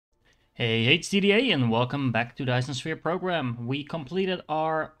Hey HDDA and welcome back to Dyson Sphere Program. We completed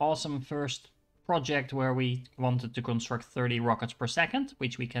our awesome first project where we wanted to construct 30 rockets per second,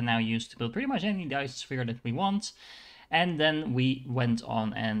 which we can now use to build pretty much any Dyson Sphere that we want. And then we went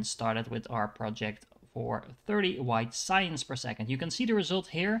on and started with our project for 30 white science per second. You can see the result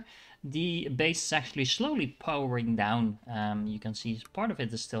here. The base is actually slowly powering down. You can see part of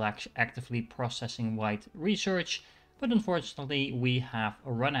it is still actively processing white research. But unfortunately, we have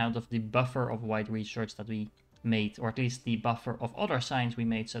run out of the buffer of white research that we made, or at least the buffer of other signs we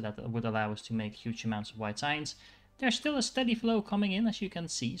made, so that would allow us to make huge amounts of white signs. There's still a steady flow coming in, as you can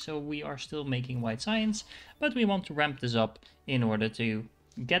see, so we are still making white signs, but we want to ramp this up in order to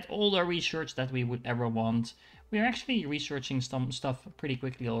get all the research that we would ever want. We are actually researching some stuff pretty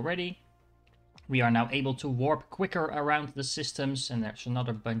quickly already. We are now able to warp quicker around the systems, and there's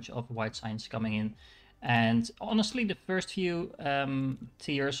another bunch of white signs coming in. And honestly, the first few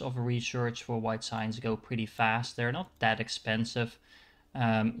tiers of research for white signs go pretty fast. They're not that expensive.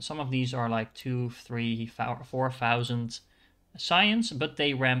 Some of these are like 2, 3, 4,000 science, but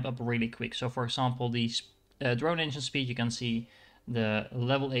they ramp up really quick. So for example, the drone engine speed, you can see the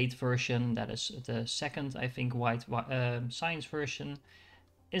level 8 version, that is the second, I think, white science version,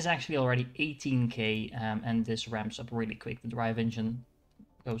 is actually already 18k, and this ramps up really quick. The drive engine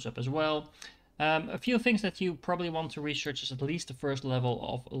goes up as well. A few things that you probably want to research is at least the first level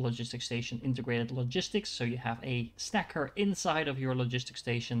of logistics station integrated logistics. So you have a stacker inside of your logistics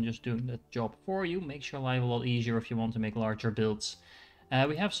station just doing the job for you. Makes your life a lot easier if you want to make larger builds.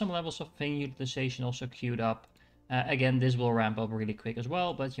 We have some levels of thing utilization also queued up. Again, this will ramp up really quick as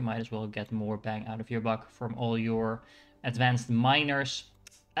well, but you might as well get more bang out of your buck from all your advanced miners.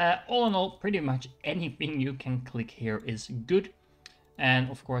 All in all, pretty much anything you can click here is good. And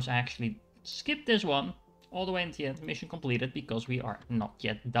of course, I actually skip this one all the way into the end, mission completed, because we are not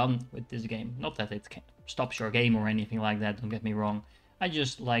yet done with this game. Not that it stops your game or anything like that, don't get me wrong. I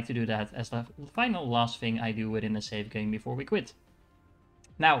just like to do that as the final last thing I do within a save game before we quit.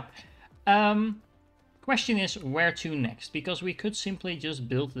 Now, question is where to next, because we could simply just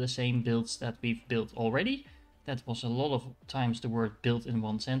build the same builds that we've built already. That was a lot of times the word built in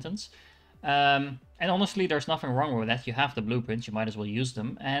one sentence. And honestly, there's nothing wrong with that. You have the blueprints, you might as well use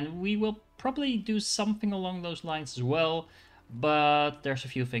them. And we will probably do something along those lines as well. But there's a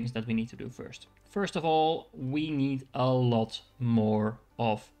few things that we need to do first. First of all, we need a lot more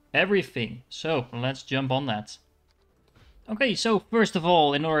of everything. So let's jump on that. Okay, so first of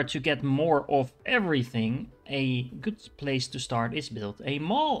all, in order to get more of everything, a good place to start is build a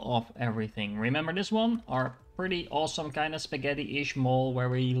mall of everything. Remember this one? Our pretty awesome kind of spaghetti-ish mall where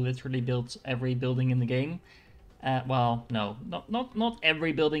we literally built every building in the game. Well, no, not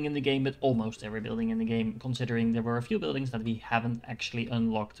every building in the game, but almost every building in the game, considering there were a few buildings that we haven't actually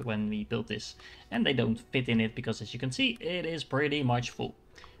unlocked when we built this. And they don't fit in it because, as you can see, it is pretty much full.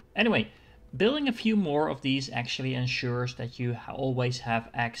 Anyway, building a few more of these actually ensures that you always have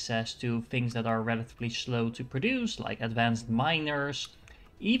access to things that are relatively slow to produce, like advanced miners.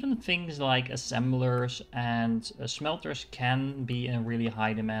 Even things like assemblers and smelters can be in really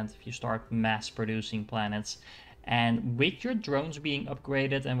high demand if you start mass producing planets. And with your drones being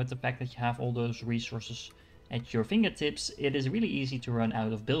upgraded and with the fact that you have all those resources at your fingertips, it is really easy to run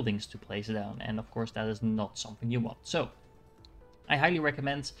out of buildings to place down. And of course, that is not something you want. So I highly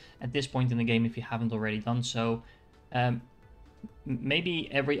recommend at this point in the game, if you haven't already done so, maybe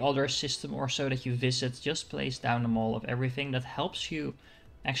every other system or so that you visit, just place down a mall of everything. That helps you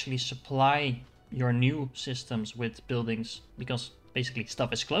actually supply your new systems with buildings, because basically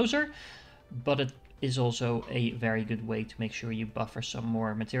stuff is closer, but it is also a very good way to make sure you buffer some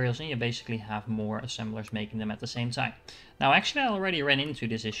more materials and you basically have more assemblers making them at the same time. Now, actually, I already ran into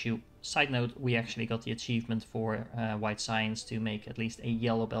this issue. Side note, we actually got the achievement for white science to make at least a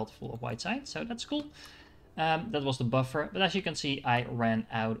yellow belt full of white science, so that's cool. That was the buffer, but as you can see, I ran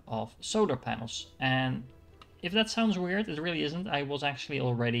out of solar panels. And if that sounds weird, it really isn't. I was actually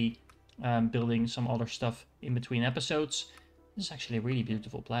already building some other stuff in between episodes. This is actually a really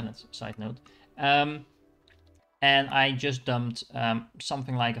beautiful planet, side note. And I just dumped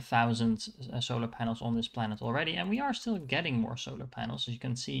something like 1,000 solar panels on this planet already. And we are still getting more solar panels. As you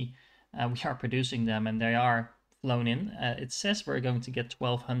can see, we are producing them and they are flown in. It says we're going to get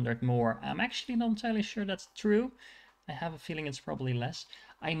 1,200 more. I'm actually not entirely sure that's true. I have a feeling it's probably less.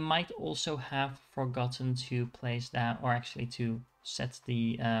 I might also have forgotten to place that, or actually to set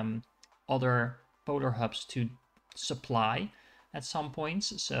the other polar hubs to supply at some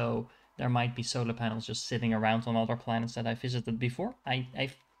points. So there might be solar panels just sitting around on other planets that I visited before. I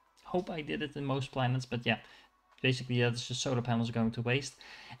hope I did it in most planets, but yeah, basically that's just solar panels going to waste.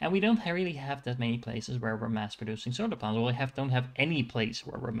 And we don't really have that many places where we're mass producing solar panels. We don't have any place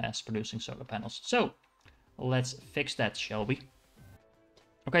where we're mass producing solar panels. So let's fix that, shall we?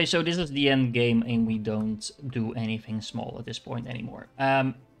 Okay, so this is the end game and we don't do anything small at this point anymore.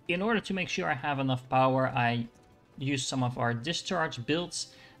 In order to make sure I have enough power, I use some of our discharge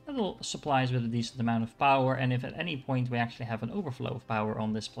builds that will supply us with a decent amount of power. And if at any point we actually have an overflow of power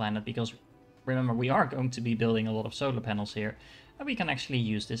on this planet, because remember, we are going to be building a lot of solar panels here, and we can actually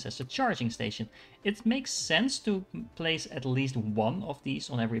use this as a charging station. It makes sense to place at least one of these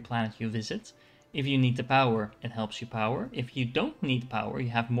on every planet you visit. If you need the power, it helps you power. If you don't need power, you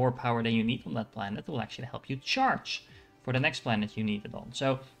have more power than you need on that planet, it will actually help you charge for the next planet you need it on.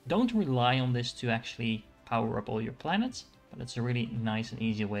 So don't rely on this to actually power up all your planets, but it's a really nice and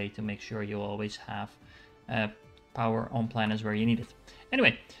easy way to make sure you always have power on planets where you need it.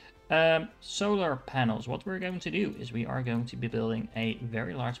 Anyway, solar panels. What we're going to do is we are going to be building a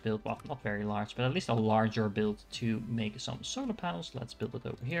very large build, well, not very large, but at least a larger build to make some solar panels. Let's build it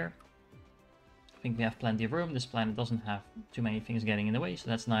over here. I think we have plenty of room. This planet doesn't have too many things getting in the way, so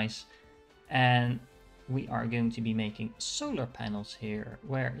that's nice. And we are going to be making solar panels here.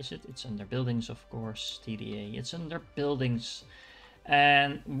 Where is it? It's under buildings, of course, TDA. It's under buildings.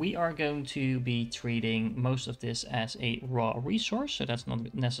 And we are going to be treating most of this as a raw resource, so that's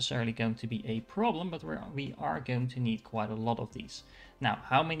not necessarily going to be a problem, but we are going to need quite a lot of these. Now,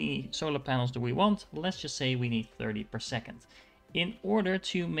 how many solar panels do we want? Let's just say we need 30 per second. In order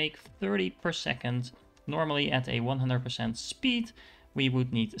to make 30 per second, normally at a 100% speed, we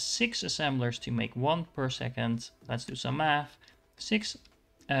would need 6 assemblers to make 1 per second. Let's do some math. 6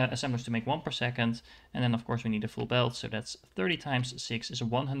 assemblers to make 1 per second, and then of course we need a full belt, so that's 30 times 6 is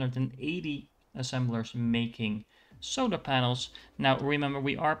 180 assemblers making solar panels. Now remember,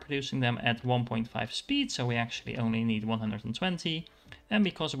 we are producing them at 1.5 speed, so we actually only need 120, and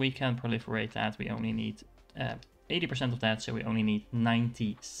because we can proliferate that, we only need 80% of that, so we only need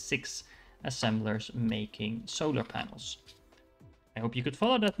 96 assemblers making solar panels. I hope you could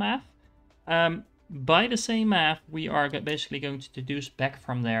follow that math. By the same math, we are basically going to deduce back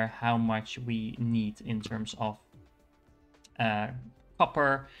from there how much we need in terms of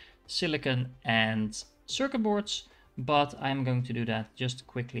copper, silicon, and circuit boards, but I'm going to do that just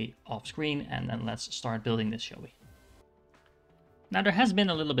quickly off screen, and then let's start building this, shall we? Now, there has been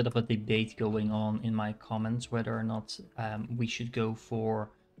a little bit of a debate going on in my comments whether or not we should go for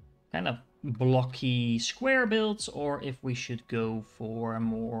kind of blocky square builds or if we should go for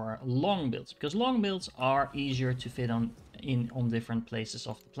more long builds, because long builds are easier to fit on different places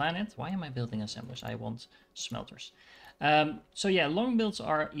of the planet. Why am I building assemblers? I want smelters. So yeah, long builds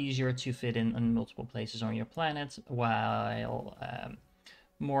are easier to fit in multiple places on your planet, while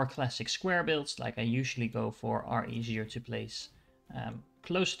more classic square builds, like I usually go for, are easier to place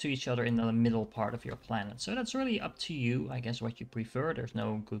close to each other in the middle part of your planet. So that's really up to you, I guess, what you prefer. There's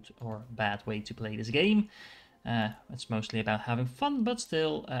no good or bad way to play this game. It's mostly about having fun, but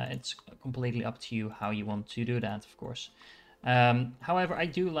still, it's completely up to you how you want to do that, of course. However, I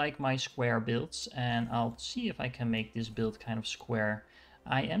do like my square builds, and I'll see if I can make this build kind of square.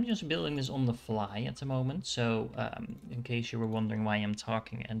 I am just building this on the fly at the moment, so in case you were wondering why I'm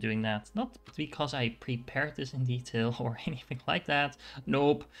talking and doing that, not because I prepared this in detail or anything like that,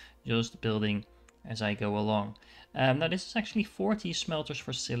 nope, just building as I go along. Now this is actually 40 smelters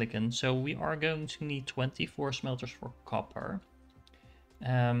for silicon, so we are going to need 24 smelters for copper.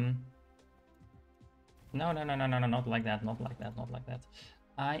 No, not like that, not like that, not like that.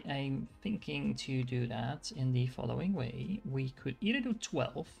 I am thinking to do that in the following way. We could either do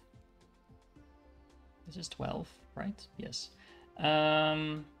 12. This is 12, right? Yes. Yeah,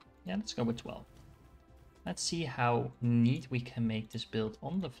 let's go with 12. Let's see how neat we can make this build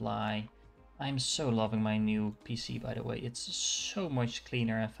on the fly. I'm so loving my new PC, by the way. It's so much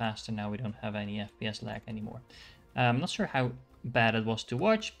cleaner and faster now. We don't have any FPS lag anymore. I'm not sure how bad it was to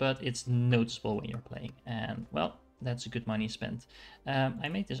watch, but it's noticeable when you're playing. And, well, that's a good money spent. I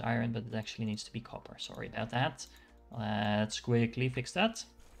made this iron, but it actually needs to be copper. Sorry about that. Let's quickly fix that.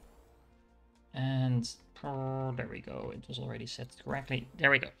 And there we go. It was already set correctly.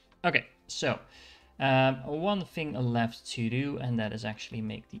 There we go. Okay, so one thing left to do, and that is actually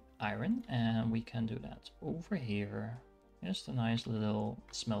make the iron. And we can do that over here. Just a nice little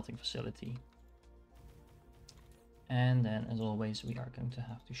smelting facility. And then, as always, we are going to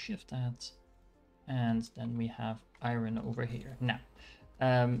have to shift that. And then we have iron over here. Now,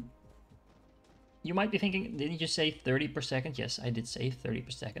 you might be thinking, didn't you say 30 per second? Yes, I did say 30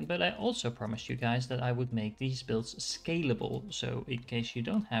 per second, but I also promised you guys that I would make these builds scalable. So in case you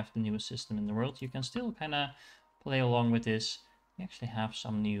don't have the newest system in the world, you can still kind of play along with this. We actually have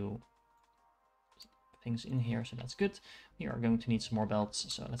some new things in here, so that's good. We are going to need some more belts,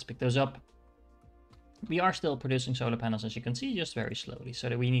 so let's pick those up. We are still producing solar panels, as you can see, just very slowly, so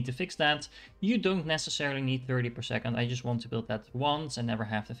that we need to fix that. You don't necessarily need 30 per second. I just want to build that once and never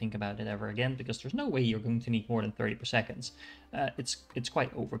have to think about it ever again, because there's no way you're going to need more than 30 per second. It's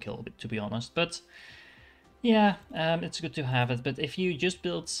quite overkill, to be honest, but yeah, it's good to have it. But if you just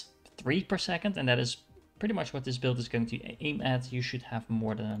build 3 per second, and that is pretty much what this build is going to aim at, you should have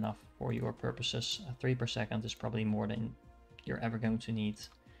more than enough for your purposes. 3 per second is probably more than you're ever going to need.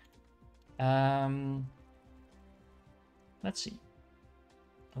 Let's see.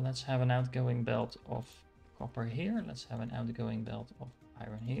 Let's have an outgoing belt of copper here. Let's have an outgoing belt of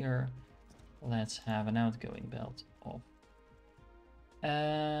iron here. Let's have an outgoing belt of...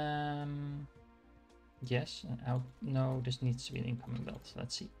 yes, no, this needs to be an incoming belt.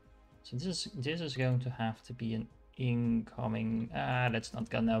 Let's see. So this is going to have to be an incoming... that's not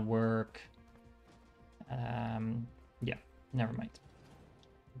gonna work. Yeah, never mind.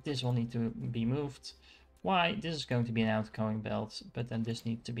 This will need to be moved. Why? This is going to be an outgoing belt, but then this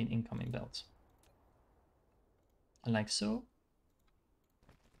needs to be an incoming belt. Like so.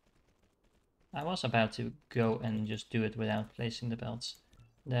 I was about to go and just do it without placing the belts.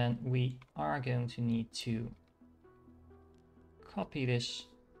 Then we are going to need to copy this.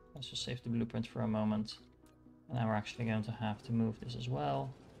 Let's just save the blueprint for a moment. And now we're actually going to have to move this as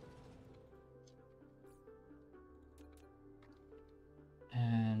well.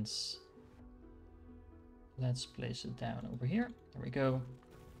 And let's place it down over here. There we go.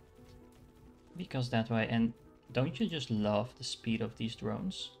 Because that way, and don't you just love the speed of these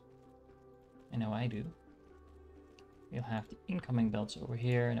drones? I know I do. We'll have the incoming belts over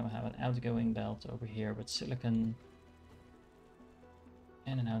here, and then we'll have an outgoing belt over here with silicon.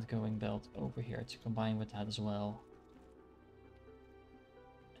 And an outgoing belt over here to combine with that as well.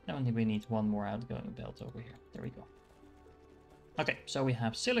 And then we need one more outgoing belt over here. There we go. Okay, so we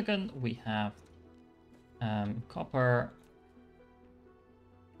have silicon, we have copper.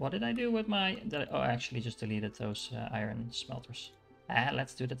 What did I do with my... Oh, I actually just deleted those iron smelters.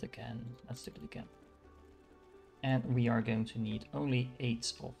 Let's do that again. Let's do it again. And we are going to need only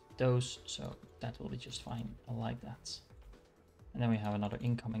 8 of those, so that will be just fine. I like that. And then we have another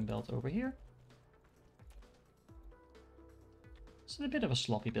incoming belt over here. It's a bit of a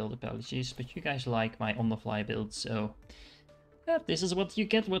sloppy build, apologies, but you guys like my on-the-fly build, so this is what you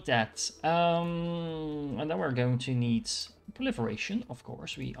get with that. And then we're going to need proliferation, of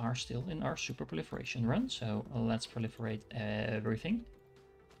course. We are still in our super proliferation run, so let's proliferate everything.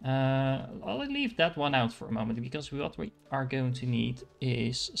 I'll leave that one out for a moment, because what we are going to need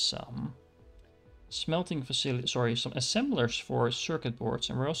is some smelting facility, sorry, some assemblers for circuit boards,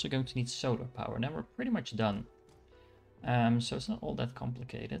 and we're also going to need solar power. Now we're pretty much done. So it's not all that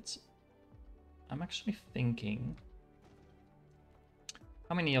complicated. I'm actually thinking,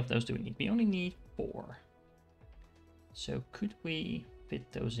 how many of those do we need? We only need 4. So could we fit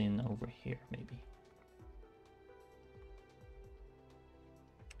those in over here, maybe?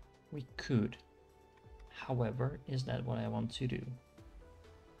 We could. However, is that what I want to do?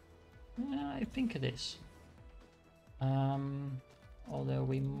 I think it is. Although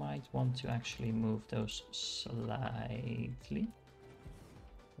we might want to actually move those slightly.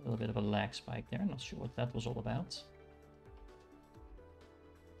 A little bit of a lag spike there. Not sure what that was all about.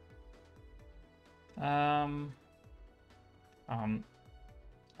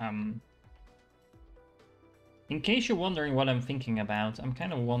 In case you're wondering what I'm thinking about, I'm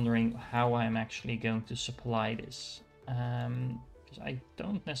kind of wondering how I'm actually going to supply this. Because I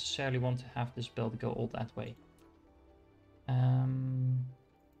don't necessarily want to have this build go all that way.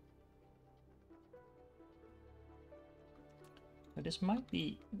 But this might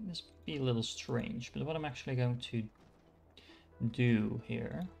be a little strange, but what I'm actually going to do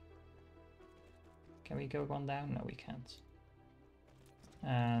here... Can we go one down? No, we can't.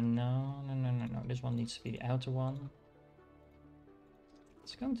 No. This one needs to be the outer one.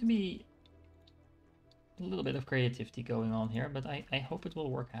 It's going to be a little bit of creativity going on here, but I hope it will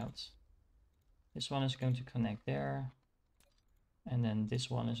work out. This one is going to connect there. And then this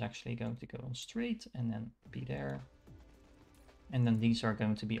one is actually going to go on straight and then be there. And then these are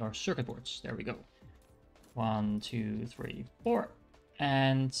going to be our circuit boards. There we go. 1, 2, 3, 4.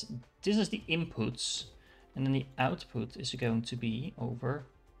 And this is the inputs. And then the output is going to be over...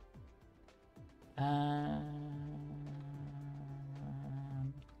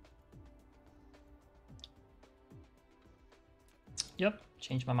 Yep,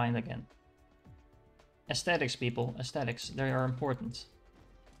 changed my mind again. Aesthetics, people. Aesthetics, they are important.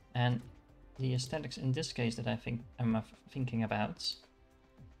 And the aesthetics in this case that I'm thinking about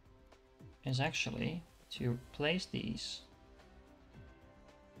is actually to place these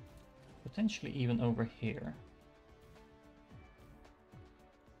potentially even over here.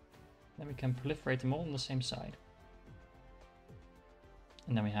 Then we can proliferate them all on the same side.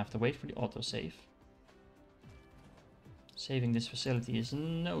 And then we have to wait for the autosave. Saving this facility is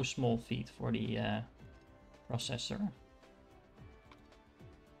no small feat for the processor.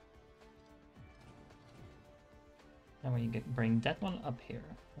 Then we bring that one up here,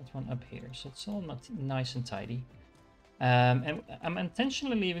 that one up here, so it's all not nice and tidy. And I'm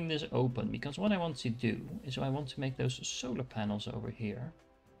intentionally leaving this open because what I want to do is I want to make those solar panels over here.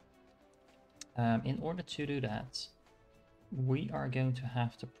 In order to do that, we are going to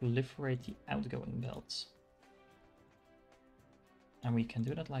have to proliferate the outgoing belts. And we can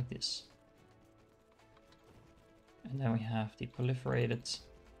do that like this. And then we have the proliferated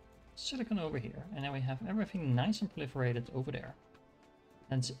silicon over here. And then we have everything nice and proliferated over there.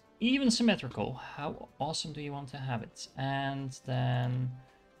 And it's even symmetrical. How awesome do you want to have it? And then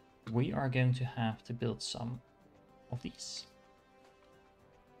we are going to have to build some of these.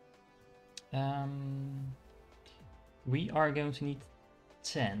 We are going to need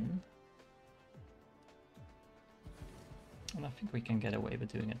 10. And I think we can get away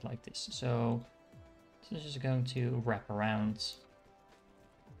with doing it like this. So this is going to wrap around.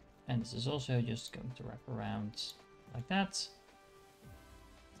 And this is also just going to wrap around like that.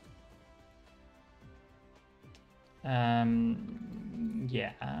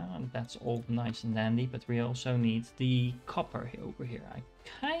 Yeah, that's all nice and dandy, but we also need the copper over here. I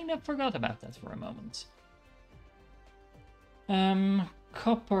kind of forgot about that for a moment.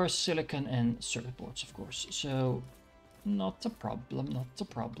 Copper, silicon, and circuit boards, of course. So not a problem, not a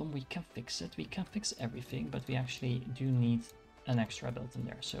problem. We can fix it. We can fix everything, but we actually do need an extra belt in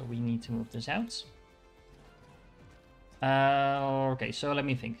there. So we need to move this out. Okay, so let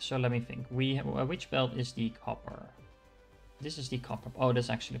me think. We have, which belt is the copper? This is the copper. Oh, that's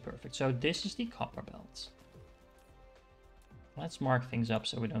actually perfect. So this is the copper belt. Let's mark things up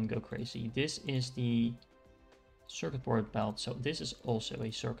so we don't go crazy. This is the circuit board belt. So this is also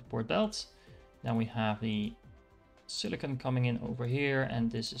a circuit board belt. Then we have the silicon coming in over here, and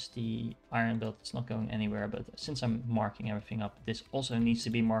this is the iron belt. It's not going anywhere, but since I'm marking everything up, this also needs to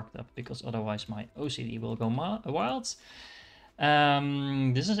be marked up because otherwise my OCD will go wild.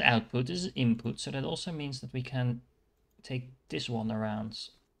 This is output, this is input, so that also means that we can take this one around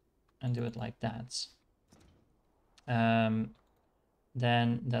and do it like that.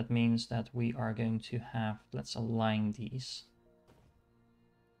 Then that means that we are going to have, let's align these.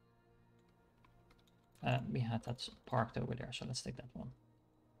 We had that parked over there, so let's take that one.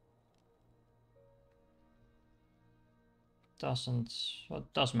 Well,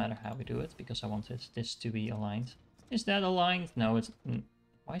 it doesn't matter how we do it, because I wanted this to be aligned. Is that aligned? No, it's...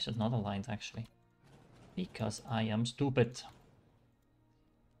 Why is it not aligned, actually? Because I am stupid.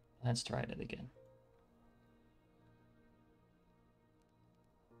 Let's try that again.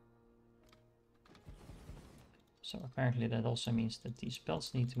 So apparently that also means that these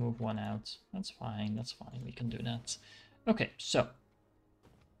belts need to move one out. That's fine, we can do that. Okay, so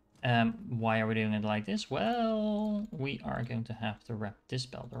why are we doing it like this? Well, we are going to have to wrap this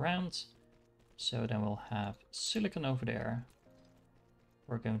belt around. So then we'll have silicon over there.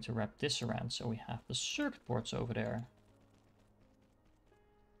 We're going to wrap this around so we have the circuit boards over there.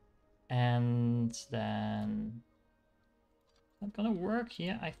 And then... Is that gonna work?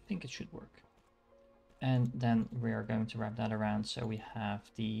 Yeah, I think it should work. And then we are going to wrap that around so we have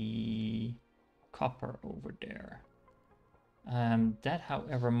the copper over there. That,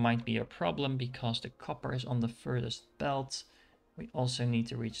 however, might be a problem because the copper is on the furthest belt. We also need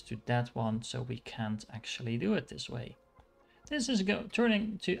to reach to that one, so we can't actually do it this way. This is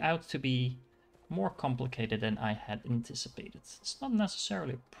turning out to be more complicated than I had anticipated. It's not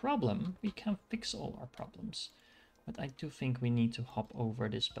necessarily a problem. We can fix all our problems. But I do think we need to hop over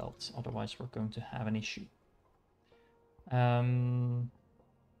this belt, otherwise we're going to have an issue.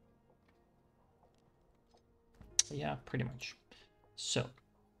 Yeah, pretty much. So,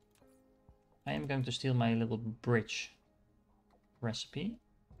 I am going to steal my little bridge recipe,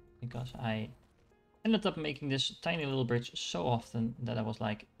 because I ended up making this tiny little bridge so often that I was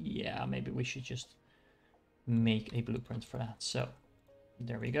like, yeah, maybe we should just make a blueprint for that. So,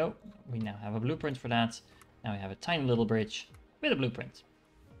 there we go. We now have a blueprint for that. Now we have a tiny little bridge with a blueprint.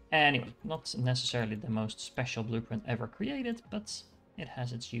 Anyway, not necessarily the most special blueprint ever created, but it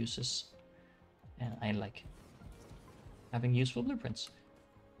has its uses. And I like having useful blueprints.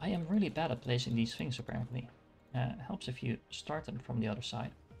 I am really bad at placing these things, apparently. It helps if you start them from the other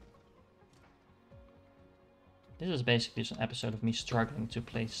side. This is basically an episode of me struggling to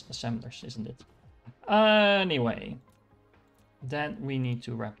place assemblers, isn't it? Anyway, then we need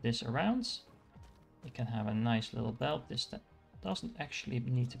to wrap this around. You can have a nice little belt. This doesn't actually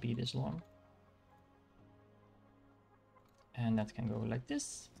need to be this long. And that can go like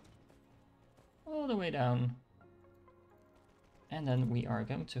this, all the way down. And then we are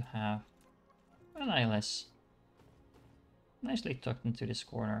going to have an ILS nicely tucked into this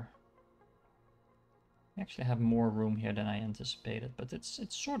corner. We actually have more room here than I anticipated, but it's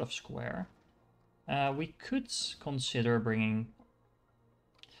sort of square. We could consider bringing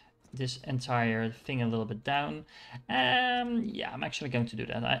this entire thing a little bit down. Yeah, I'm actually going to do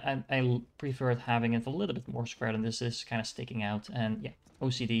that. I prefer having it a little bit more square than this is, kind of sticking out. And yeah,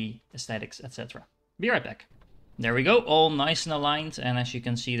 OCD, aesthetics, etc. Be right back. There we go, all nice and aligned. And as you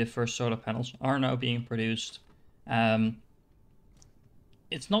can see, the first solar panels are now being produced.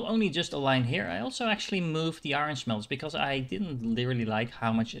 It's not only just a line here, I also actually moved the iron smelts because I didn't really like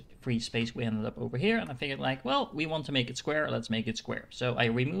how much free space we ended up over here. And I figured like, well, we want to make it square, let's make it square. So I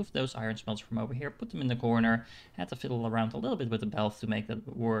removed those iron smelts from over here, put them in the corner, had to fiddle around a little bit with the belt to make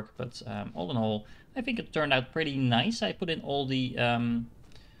that work. But all in all, I think it turned out pretty nice. I put in all the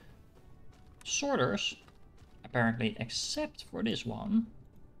sorters, apparently, except for this one,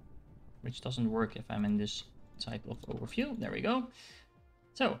 which doesn't work if I'm in this type of overview. There we go.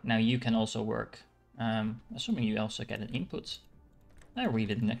 So now you can also work, assuming you also get an input. I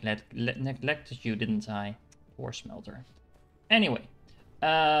really neglected you, didn't I? Poor smelter. Anyway,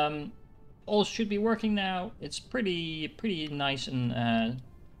 all should be working now. It's pretty nice and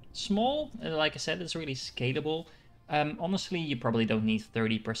small. Like I said, it's really scalable. Honestly, you probably don't need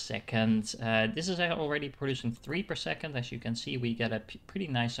 30 per second. This is already producing 3 per second. As you can see, we get a pretty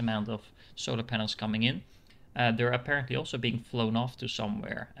nice amount of solar panels coming in. They're apparently also being flown off to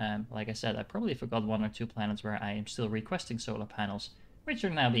somewhere. Like I said, I probably forgot 1 or 2 planets where I am still requesting solar panels, which are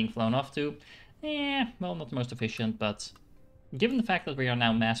now being flown off to. Well, not the most efficient, but given the fact that we are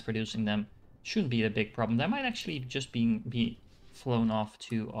now mass producing them, shouldn't be a big problem. They might actually just be flown off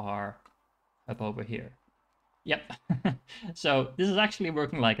to our hub over here. Yep. So this is actually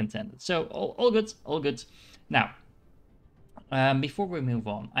working like intended. So all good, all good. Now, before we move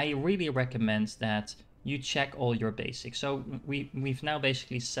on, I really recommend that you check all your basics. So we've now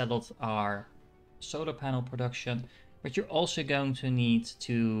basically settled our solar panel production, but you're also going to need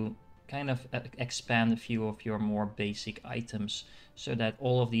to kind of expand a few of your more basic items so that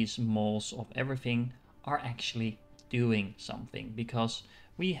all of these moles of everything are actually doing something, because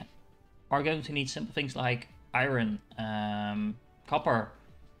we are going to need simple things like iron, copper,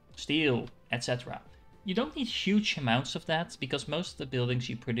 steel, etc. You don't need huge amounts of that, because most of the buildings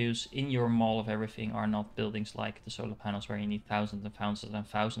you produce in your mall of everything are not buildings like the solar panels where you need thousands and thousands and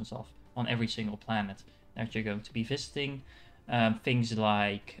thousands of on every single planet that you're going to be visiting. Things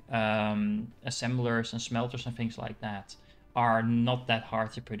like assemblers and smelters and things like that are not that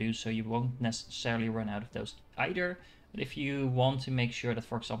hard to produce, so you won't necessarily run out of those either. But if you want to make sure that,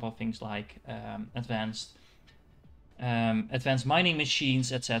 for example, things like advanced mining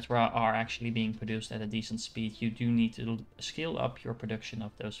machines, etc., are actually being produced at a decent speed, you do need to scale up your production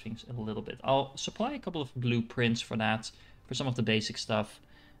of those things a little bit. I'll supply a couple of blueprints for that, for some of the basic stuff,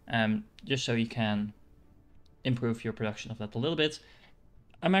 just so you can improve your production of that a little bit.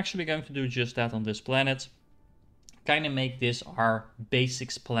 I'm actually going to do just that on this planet. Kind of make this our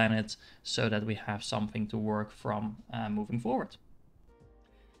basics planet so that we have something to work from moving forward.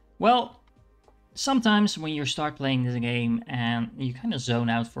 Well, sometimes when you start playing this game and you kind of zone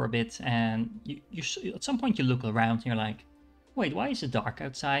out for a bit, and you at some point you look around and you're like, wait, why is it dark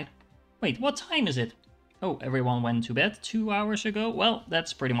outside? Wait, what time is it? Oh, everyone went to bed 2 hours ago? Well,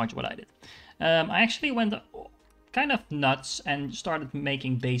 that's pretty much what I did. I actually went kind of nuts and started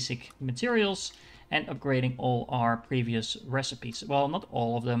making basic materials and upgrading all our previous recipes. Well, not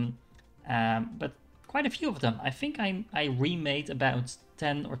all of them, but quite a few of them. I think I remade about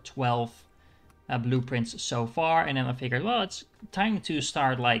 10 or 12 blueprints so far, and then I figured, well, it's time to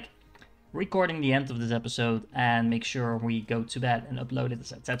start like recording the end of this episode and make sure we go to bed and upload it,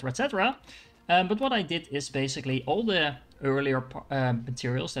 etc, etc. But what I did is basically all the earlier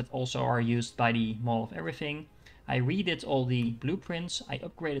materials that also are used by the Mall of Everything. I redid all the blueprints, I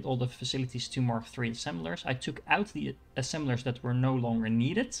upgraded all the facilities to Mark III assemblers, I took out the assemblers that were no longer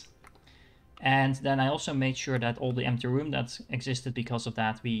needed, and then I also made sure that all the empty room that existed because of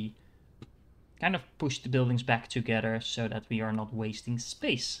that, we kind of pushed the buildings back together so that we are not wasting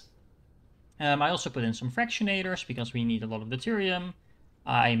space. I also put in some fractionators because we need a lot of deuterium.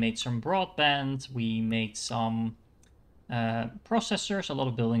 I made some broadband, we made some processors. A lot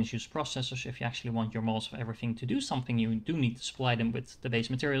of buildings use processors. If you actually want your models of everything to do something, you do need to supply them with the base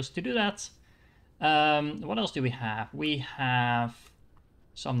materials to do that. What else do we have? We have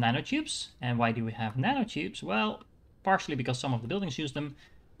some nanotubes. And why do we have nanotubes? Well, partially because some of the buildings use them,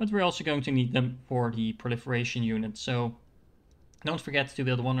 but we're also going to need them for the proliferation unit. So don't forget to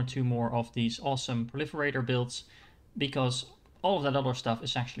build 1 or 2 more of these awesome proliferator builds, because all of that other stuff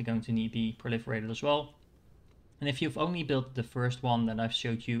is actually going to need to be proliferated as well. And if you've only built the first one that I've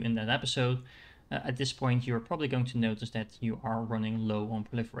showed you in that episode, at this point you're probably going to notice that you are running low on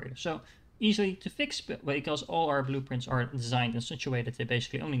proliferator. So easily to fix, because all our blueprints are designed in such a way that they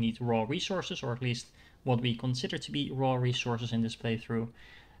basically only need raw resources, or at least what we consider to be raw resources in this playthrough.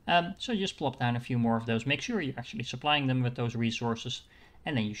 So just plop down a few more of those. Make sure you're actually supplying them with those resources,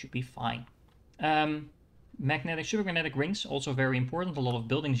 and then you should be fine. Supermagnetic rings, also very important. A lot of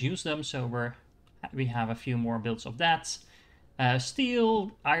buildings use them, so we have a few more builds of that.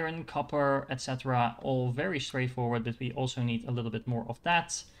 Steel, iron, copper, etc. All very straightforward, but we also need a little bit more of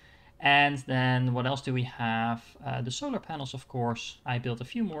that. And then what else do we have? The solar panels, of course. I built a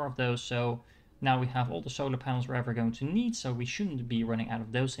few more of those, so now we have all the solar panels we're ever going to need, so we shouldn't be running out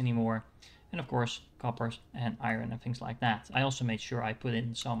of those anymore. And of course, copper and iron and things like that. I also made sure I put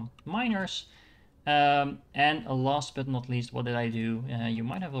in some miners. And last but not least, what did I do? You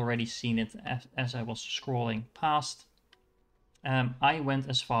might have already seen it as I was scrolling past. I went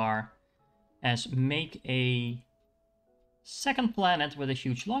as far as make a second planet with a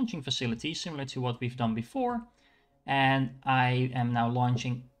huge launching facility, similar to what we've done before. And I am now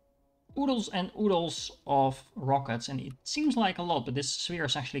launching oodles and oodles of rockets, and it seems like a lot, but this sphere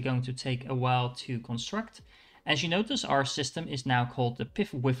is actually going to take a while to construct. As you notice, our system is now called the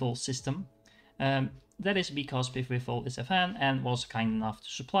Piff-Wiffle system. That is because Piff-Wiffle is a fan and was kind enough to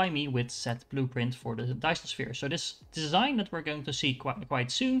supply me with said blueprint for the Dyson Sphere. So this design that we're going to see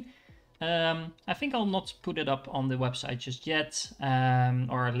quite soon, I think I'll not put it up on the website just yet,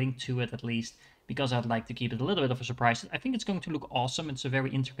 or a link to it at least, because I'd like to keep it a little bit of a surprise. I think it's going to look awesome. It's a very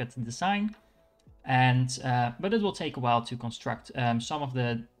intricate design, and but it will take a while to construct. Some of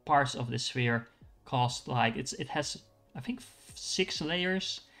the parts of this sphere cost like it has, I think, 6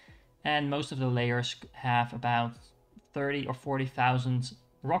 layers, and most of the layers have about 30 or 40,000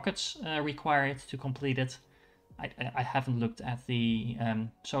 rockets required to complete it. I haven't looked at the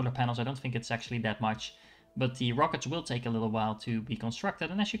solar panels. I don't think it's actually that much. But the rockets will take a little while to be constructed,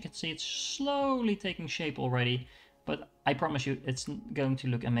 and as you can see, it's slowly taking shape already, but I promise you it's going to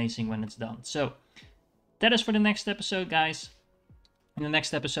look amazing when it's done. So that is for the next episode, guys. In the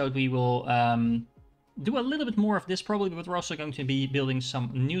next episode we will do a little bit more of this probably, but we're also going to be building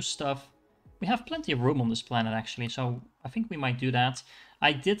some new stuff. We have plenty of room on this planet actually, so I think we might do that.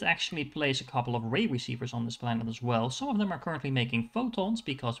 I did actually place a couple of ray receivers on this planet as well. Some of them are currently making photons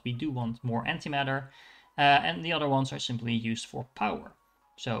because we do want more antimatter. And the other ones are simply used for power.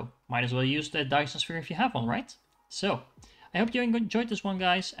 So might as well use the Dyson Sphere if you have one, right? So I hope you enjoyed this one,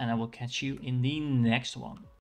 guys, and I will catch you in the next one.